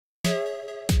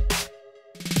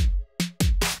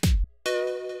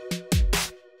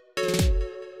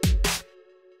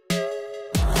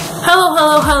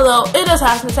Hello, it is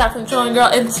Hashtag from Chilling Girl,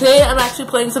 and today I'm actually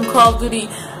playing some Call of Duty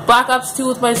Black Ops 2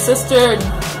 with my sister,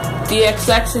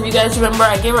 DXX. If you guys remember,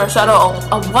 I gave her a shout out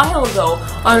a while ago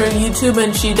on her YouTube,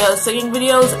 and she does singing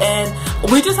videos,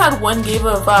 and we just had one game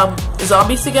of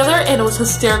zombies together, and it was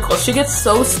hysterical. She gets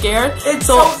so scared. It's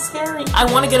so scary. I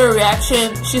want to get her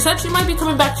reaction. She said she might be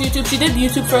coming back to YouTube. She did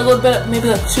YouTube for a little bit, maybe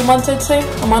like 2 months, I'd say,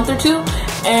 a month or two,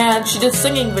 and she did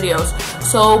singing videos.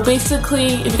 So basically,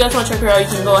 if you guys want to check her out, you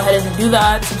can go ahead and do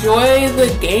that. Enjoy the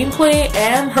gameplay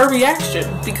and her reaction,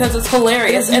 because it's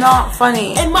hilarious. It's not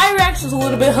funny. And my reaction is a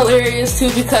little bit hilarious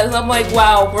too, because I'm like,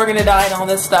 wow, we're gonna die and all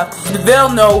this stuff.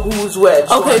 They'll know who's which.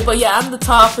 Okay, but yeah, I'm the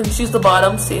top and she's the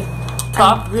bottom. See,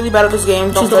 top. I'm really bad at this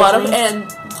game. She's the bottom, and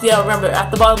yeah, remember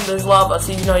at the bottom there's lava,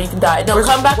 so you know you can die. No,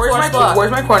 come back to our spot.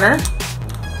 Where's my corner?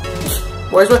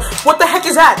 What the heck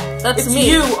is that? That's it's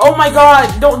me. You. Oh my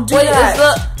god! Don't do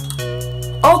that.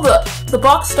 The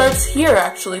box starts here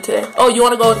actually today. Oh, you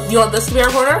want to go? You want this to be our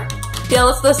corner? Yeah,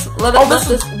 let's let it. This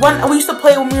is when we used to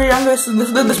play when we were younger.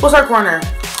 This was our corner.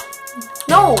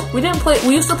 No, we didn't play.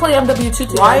 We used to play MW2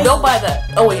 together. Why? Don't buy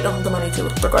that. Oh wait, you don't have the money too.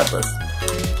 Regardless.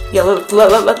 Yeah,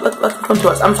 let come to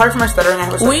us. I'm sorry for my stuttering. I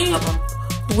have a stuttering problem.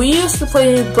 We used to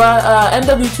play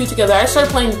MW2 together. I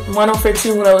started playing Modern Warfare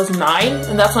 2 when I was 9,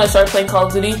 and that's when I started playing Call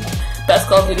of Duty. Best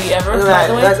Call of Duty ever, by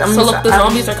the way. So look, the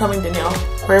zombies are coming, Danielle.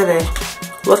 Where are they?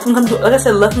 Let them come to. Like I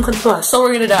said, let them come to us. So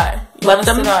we're gonna die. Let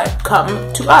them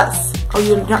come to us. Oh,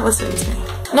 you're not listening to me.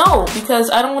 No, because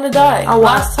I don't want to die. Oh,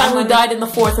 last time we died in the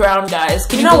 4th round, guys.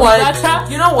 Can you know believe what? that crap?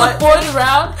 You know what? The 4th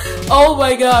round? Oh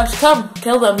my gosh. Come,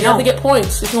 kill them. You have to get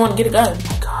points if you want to get a gun. Oh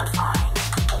my god,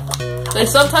 fine. They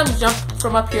sometimes jump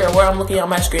from up here where I'm looking at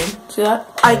my screen. See that?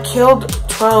 I killed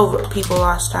 12 people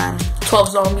last time. 12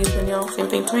 zombies, Danielle. Same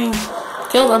thing to me.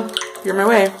 Kill them. You're my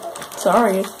way.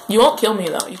 Sorry. You won't kill me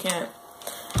though. You can't.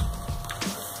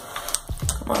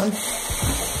 Come on.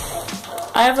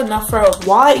 I have enough for a...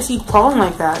 Why is he crawling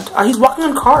like that? He's walking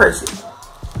on cars.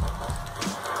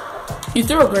 You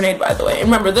threw a grenade, by the way.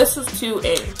 Remember, this is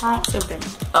 2A. Oh, same thing.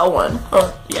 L1.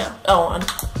 Oh, yeah,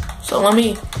 L1. So let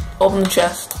me open the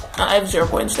chest. I have 0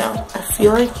 points now. I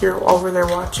feel like you're over there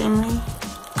watching me.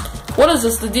 What is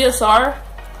this, the DSR?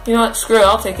 You know what, screw it,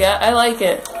 I'll take it. I like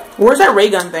it. Where's that ray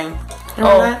gun thing?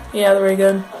 Remember that? Yeah, the ray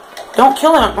gun. Don't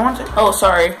kill him. I want to... Oh,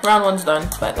 sorry. Round 1's done,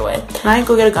 by the way. Can I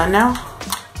go get a gun now?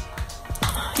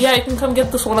 Yeah, you can come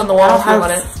get this one on the wall if you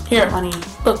want it. Here. Money.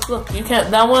 Look, you can't.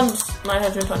 That one's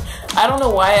 920. I don't know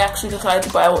why I actually decided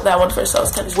to buy that one first. I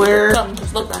was kind of stupid. Where? Come,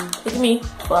 just look at me.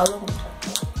 Follow me.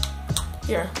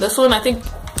 Here. This one, I think,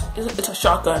 it's a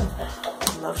shotgun.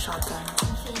 I love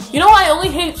shotguns. You know, I only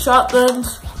hate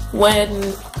shotguns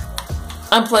when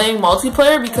I'm playing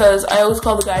multiplayer, because I always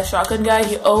call the guy shotgun guy.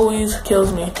 He always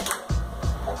kills me.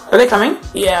 Are they coming?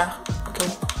 Yeah. Okay.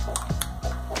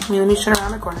 Let me turn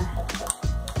around the corner.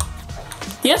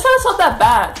 The SR is not that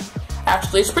bad,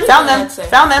 actually. It's pretty Found good, them. I'd say.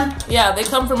 Found them. Yeah, they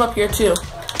come from up here too.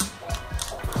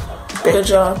 Bitch. Good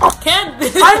job. Oh. Can't. I'm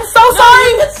so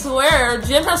sorry. I swear,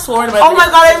 Jim has sworn in my Oh my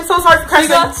god, I'm so sorry for cursing. He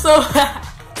got so bad.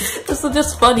 This is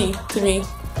just funny to me.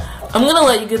 I'm gonna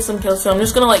let you get some kills too. I'm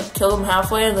just gonna like kill them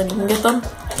halfway and then you can get them.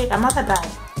 Hey, I'm not that bad.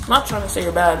 I'm not trying to say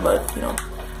you're bad, but you know.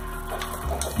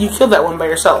 You killed that one by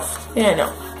yourself. Yeah, I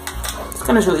know. This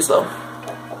gun is really slow.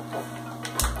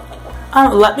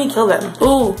 Let me kill them.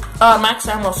 Ooh, max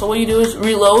ammo. So what you do is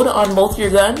reload on both your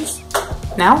guns.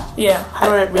 Now? Yeah. How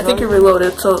do I reload? I think you're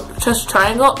reloaded. So just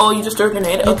triangle. Oh, you just threw a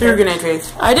grenade. You threw a grenade,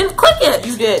 Trace. I didn't click it.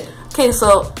 You did. Okay,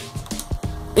 so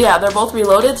yeah, they're both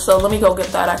reloaded. So let me go get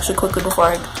that actually quickly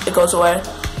before it goes away.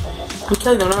 I'm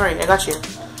killing them. Don't worry, I got you.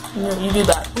 Yeah, you do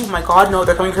that. Oh my god, no,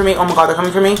 they're coming for me. Oh my god, they're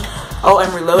coming for me. Oh,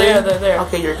 I'm reloading. They're there.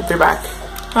 Okay, they're back.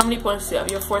 How many points do you have?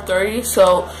 You have 430,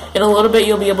 so in a little bit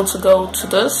you'll be able to go to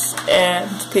this, and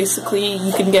basically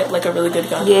you can get like a really good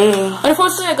gun. Yay.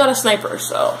 Unfortunately, I got a sniper,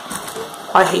 so...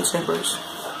 I hate snipers.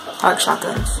 I like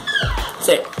shotguns.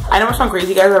 Same. I know I sound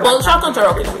crazy, guys. Well, the shotguns are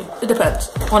okay to me. It depends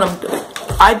what I'm doing.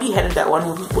 I beheaded that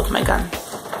one with my gun.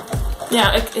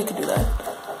 Yeah, it could do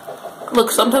that. Look,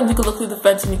 sometimes you can look through the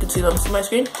fence and you can see them. See my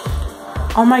screen?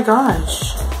 Oh my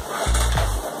gosh.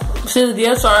 See the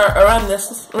DSR around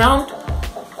this round?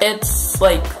 It's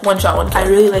like one shot, one kill. I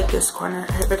really like this corner.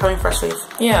 They're coming for us, Wave.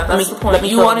 Yeah, that's the point.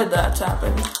 You wanted that to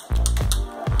happen.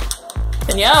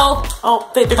 Danielle!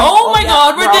 Oh, they're oh my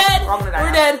god, we're dead!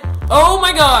 We're dead! Oh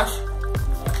my gosh!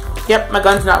 Yep, my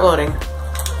gun's not loading.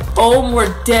 Oh,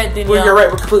 we're dead, Danielle. Well, you're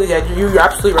right, we're completely dead. You're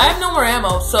absolutely right. I have no more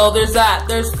ammo, so there's that.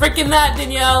 There's freaking that,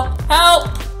 Danielle. Help!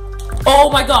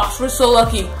 Oh my gosh, we're so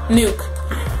lucky. Nuke.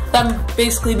 That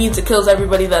basically means it kills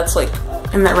everybody that's like...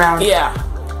 in that round. Yeah.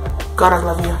 God, I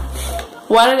love you.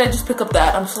 Why did I just pick up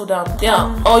that? I'm so dumb.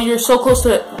 Yeah. Oh, you're so close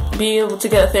to being able to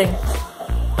get a thing.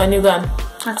 A new gun.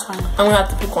 That's fine. I'm gonna have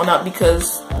to pick one up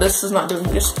because this is not doing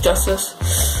justice.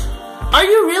 Are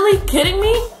you really kidding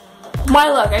me? My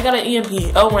luck, I got an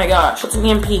EMP. Oh my gosh. What's an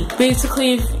EMP?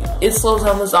 Basically, it slows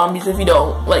down the zombies if you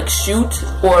don't, like, shoot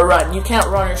or run. You can't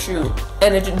run or shoot.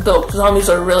 And the zombies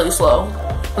are really slow.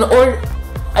 Or,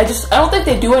 I don't think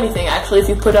they do anything, actually, if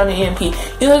you put on an EMP.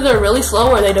 Either they're really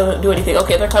slow or they don't do anything.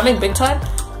 Okay, they're coming big time.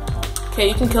 Okay,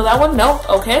 you can kill that one. No,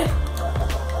 okay.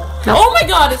 No. Oh my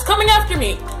god, it's coming after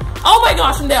me. Oh my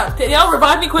gosh, I'm down. Yeah,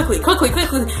 revive me quickly, quickly,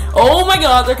 quickly. Oh my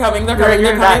god, they're coming, they're coming,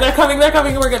 they're coming, they're coming, they're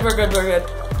coming. We're good, we're good, we're good.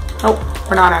 Oh,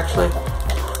 we're not actually.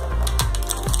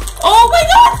 Oh my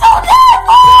god, don't die,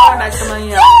 Mom! Nice to meet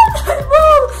you.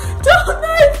 Don't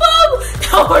die, Mom!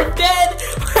 No, we're dead.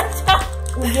 We're down.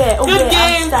 Yeah, good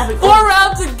game. 4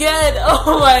 rounds again.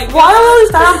 Oh my god. Why are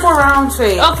we down 4 rounds?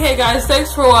 Okay, guys,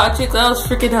 thanks for watching. That was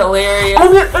freaking hilarious. I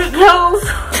get 8 kills.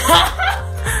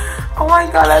 Oh my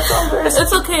god, that's so good.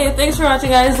 It's okay. Thanks for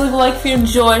watching, guys. Leave a like if you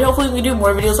enjoyed. Hopefully we do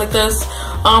more videos like this.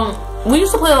 We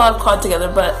used to play a lot of COD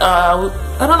together, but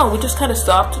I don't know, we just kind of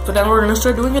stopped. But then we're going to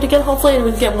start doing it again, hopefully, and we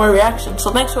can get more reactions.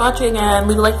 So thanks for watching, and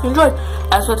leave a like if you enjoyed.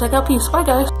 As for Tech Out, peace. Bye,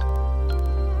 guys.